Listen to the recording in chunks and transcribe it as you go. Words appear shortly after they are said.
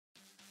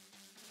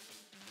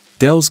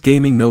Dell's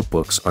gaming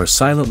notebooks are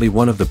silently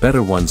one of the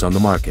better ones on the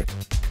market.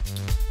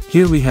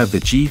 Here we have the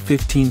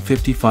G15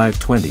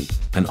 5520,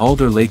 an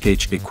Alder Lake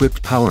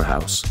H-equipped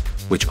powerhouse,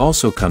 which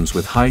also comes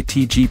with high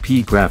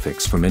TGP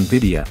graphics from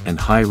NVIDIA and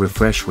high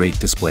refresh rate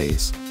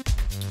displays.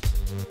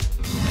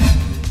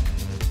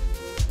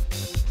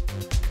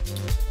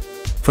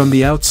 From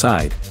the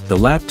outside, the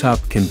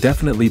laptop can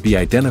definitely be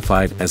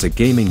identified as a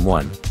gaming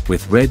one,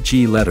 with red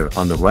G letter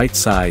on the right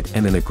side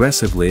and an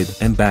aggressive lid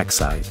and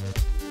backside.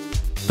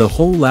 The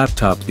whole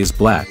laptop is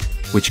black,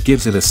 which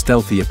gives it a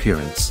stealthy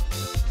appearance.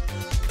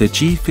 The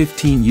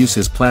G15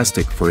 uses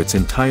plastic for its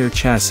entire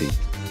chassis,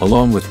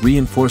 along with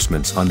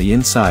reinforcements on the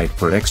inside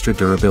for extra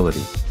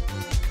durability.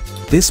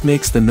 This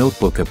makes the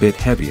notebook a bit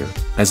heavier,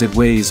 as it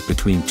weighs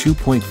between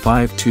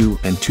 2.52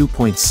 and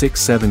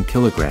 2.67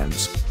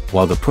 kilograms,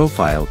 while the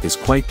profile is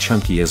quite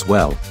chunky as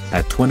well,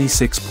 at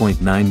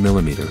 26.9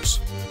 millimeters.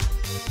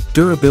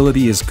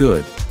 Durability is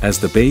good, as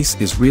the base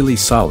is really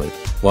solid,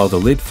 while the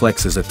lid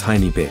flexes a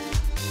tiny bit.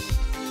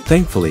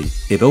 Thankfully,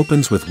 it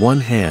opens with one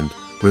hand,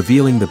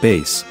 revealing the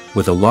base,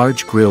 with a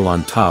large grille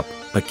on top,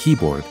 a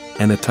keyboard,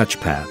 and a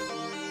touchpad.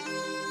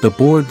 The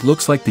board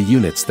looks like the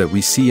units that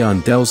we see on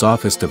Dell's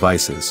office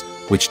devices,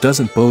 which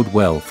doesn't bode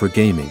well for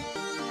gaming.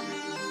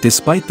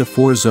 Despite the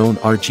 4-zone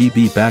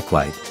RGB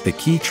backlight, the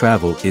key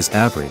travel is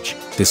average,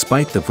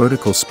 despite the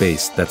vertical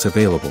space that's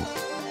available.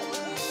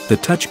 The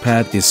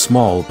touchpad is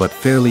small but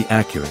fairly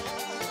accurate.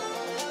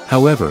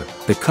 However,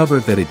 the cover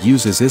that it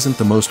uses isn't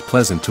the most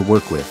pleasant to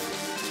work with.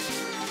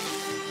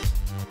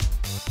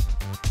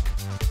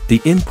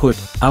 The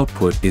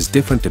input-output is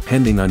different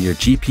depending on your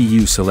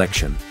GPU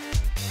selection.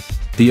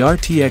 The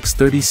RTX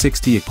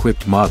 3060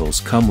 equipped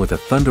models come with a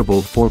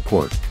Thunderbolt 4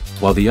 port,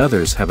 while the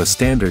others have a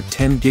standard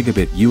 10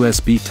 gigabit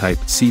USB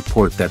Type-C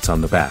port that's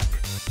on the back.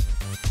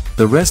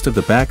 The rest of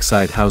the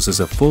backside houses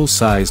a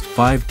full-sized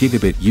 5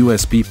 gigabit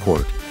USB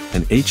port,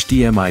 an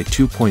HDMI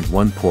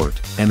 2.1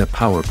 port, and a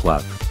power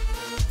plug.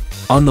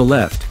 On the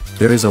left,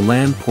 there is a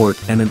LAN port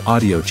and an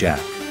audio jack.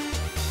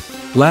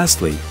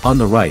 Lastly, on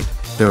the right,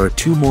 there are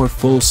two more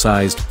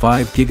full-sized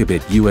 5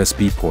 gigabit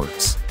USB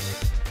ports.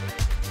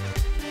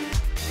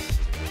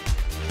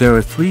 There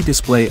are three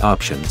display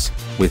options,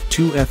 with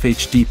two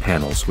FHD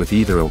panels with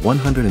either a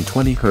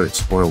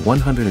 120Hz or a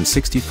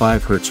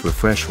 165Hz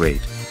refresh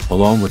rate,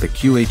 along with a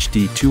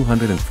QHD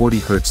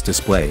 240Hz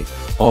display,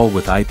 all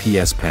with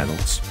IPS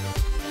panels.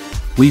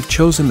 We've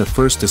chosen the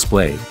first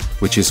display,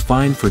 which is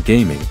fine for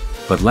gaming,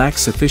 but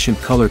lacks sufficient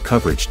color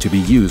coverage to be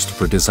used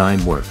for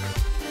design work.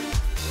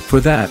 For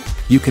that,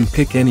 you can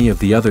pick any of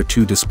the other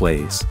two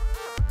displays.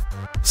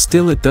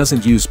 Still, it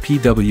doesn't use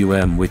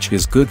PWM, which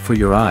is good for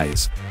your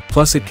eyes,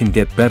 plus it can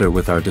get better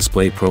with our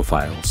display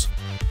profiles.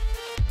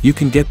 You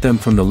can get them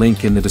from the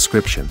link in the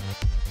description.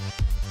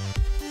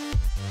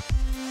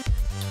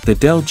 The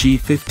Dell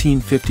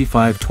G15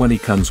 5520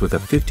 comes with a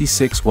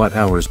 56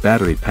 Wh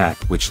battery pack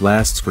which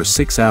lasts for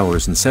 6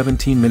 hours and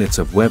 17 minutes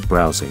of web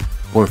browsing,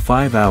 or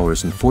 5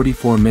 hours and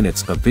 44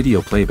 minutes of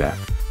video playback,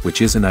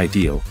 which isn't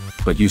ideal,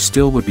 but you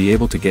still would be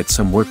able to get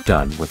some work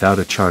done without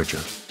a charger.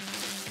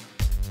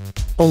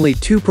 Only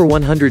 2 per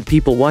 100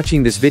 people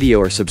watching this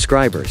video are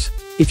subscribers.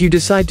 If you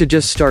decide to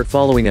just start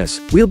following us,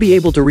 we'll be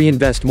able to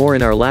reinvest more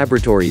in our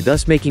laboratory,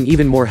 thus making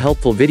even more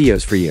helpful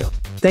videos for you.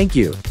 Thank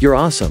you, you're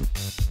awesome.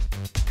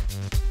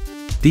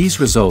 These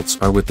results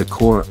are with the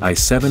Core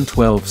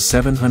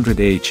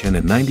i7-12700H and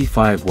a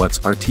 95 watts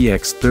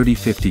RTX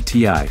 3050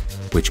 Ti,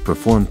 which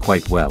perform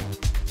quite well.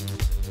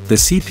 The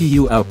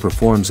CPU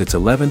outperforms its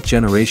 11th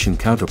generation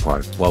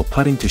counterpart while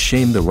putting to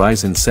shame the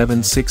Ryzen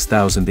 7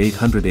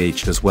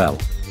 6800H as well.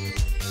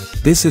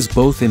 This is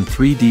both in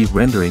 3D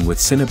rendering with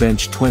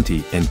Cinebench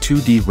 20 and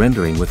 2D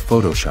rendering with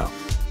Photoshop.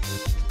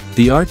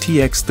 The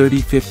RTX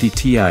 3050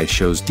 Ti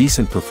shows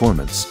decent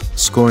performance,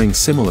 scoring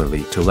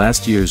similarly to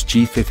last year's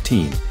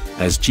G15,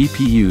 as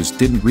GPUs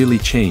didn't really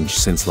change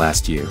since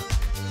last year.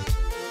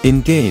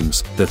 In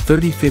games, the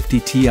 3050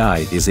 Ti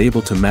is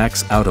able to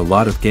max out a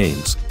lot of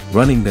games,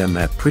 running them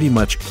at pretty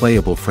much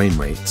playable frame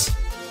rates.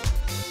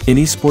 In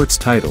esports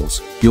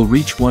titles, you'll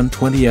reach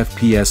 120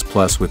 FPS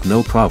plus with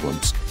no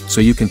problems,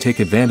 so you can take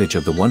advantage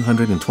of the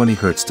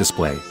 120Hz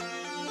display.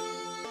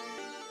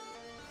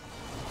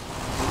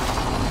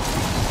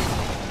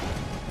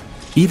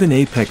 Even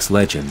Apex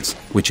Legends,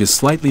 which is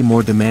slightly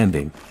more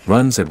demanding,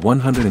 runs at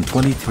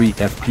 123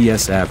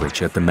 FPS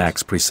average at the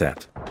max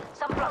preset.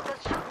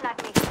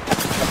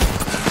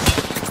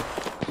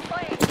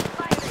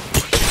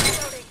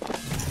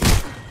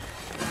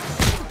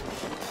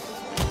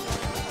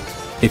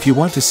 If you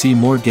want to see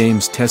more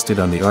games tested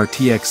on the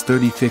RTX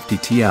 3050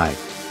 Ti,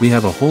 we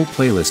have a whole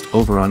playlist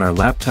over on our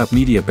Laptop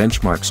Media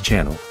Benchmarks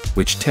channel,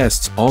 which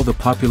tests all the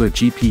popular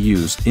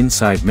GPUs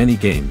inside many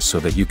games so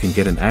that you can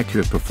get an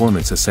accurate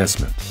performance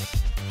assessment.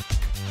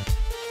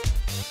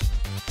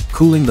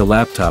 Cooling the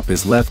laptop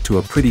is left to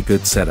a pretty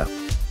good setup.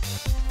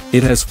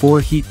 It has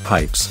 4 heat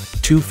pipes,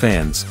 2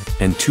 fans,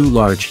 and 2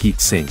 large heat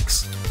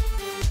sinks.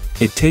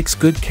 It takes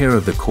good care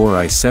of the Core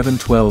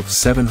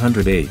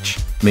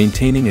i7-12700H,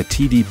 maintaining a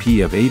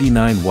TDP of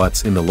 89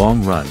 watts in the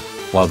long run,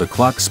 while the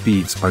clock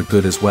speeds are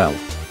good as well.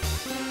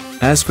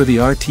 As for the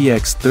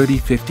RTX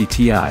 3050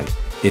 Ti,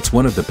 it's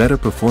one of the better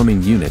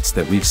performing units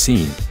that we've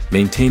seen,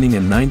 maintaining a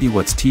 90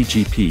 watts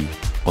TGP,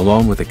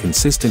 along with a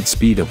consistent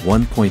speed of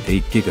 1.8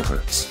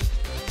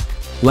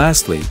 GHz.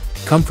 Lastly,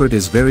 comfort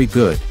is very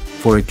good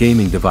for a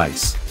gaming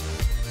device.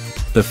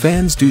 The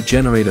fans do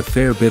generate a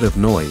fair bit of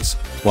noise,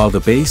 while the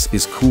base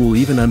is cool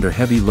even under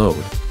heavy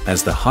load,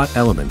 as the hot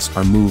elements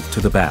are moved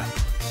to the back.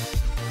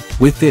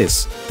 With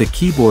this, the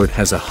keyboard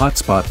has a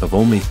hotspot of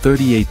only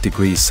 38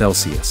 degrees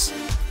Celsius.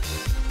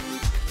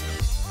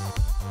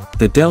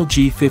 The Dell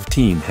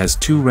G15 has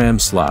 2 RAM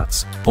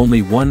slots,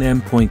 only one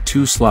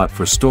M.2 slot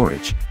for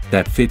storage,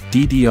 that fit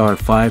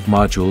DDR5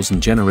 modules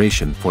and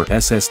generation for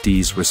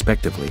SSDs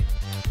respectively.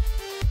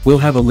 We'll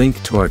have a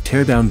link to our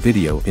teardown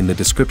video in the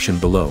description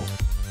below.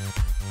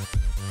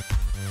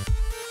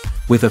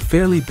 With a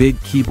fairly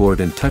big keyboard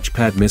and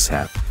touchpad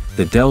mishap,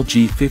 the Dell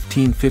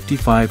G15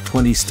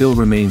 5520 still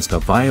remains a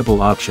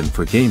viable option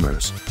for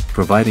gamers,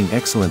 providing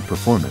excellent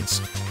performance,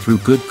 through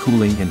good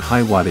cooling and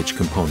high wattage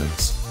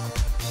components.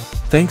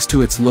 Thanks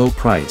to its low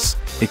price,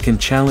 it can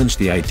challenge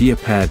the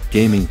IdeaPad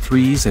Gaming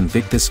 3s and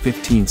Victus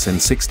 15s and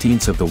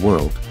 16s of the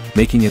world,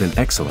 making it an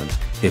excellent,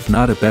 if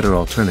not a better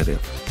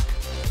alternative.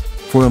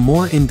 For a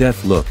more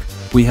in-depth look,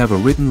 we have a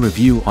written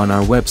review on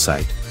our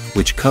website,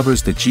 which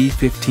covers the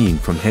G15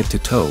 from head to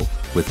toe,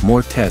 with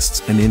more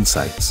tests and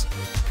insights.